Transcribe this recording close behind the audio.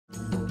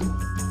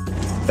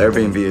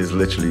Airbnb has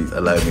literally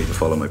allowed me to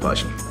follow my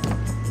passion.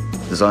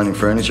 Designing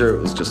furniture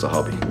was just a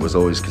hobby. It was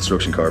always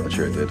construction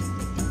carpentry I did.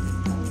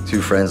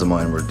 Two friends of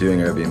mine were doing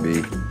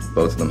Airbnb.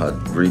 Both of them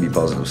had really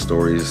positive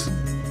stories.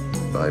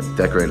 I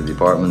decorated the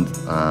apartment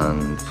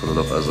and put it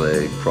up as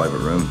a private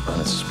room,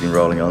 and it's just been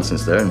rolling on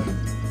since then.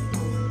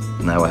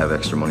 Now I have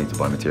extra money to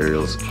buy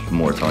materials,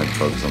 more time to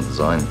focus on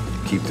design,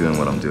 keep doing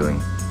what I'm doing,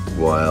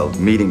 while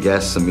meeting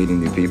guests and meeting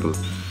new people.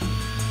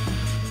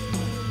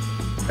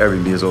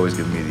 Airbnb has always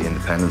given me the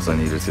independence I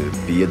needed to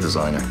be a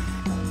designer,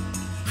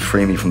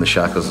 free me from the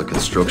shackles of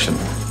construction.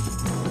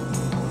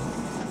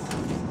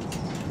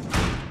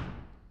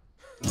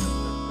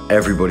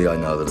 Everybody I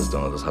know that has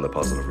done it has had a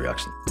positive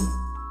reaction.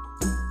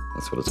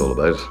 That's what it's all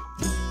about.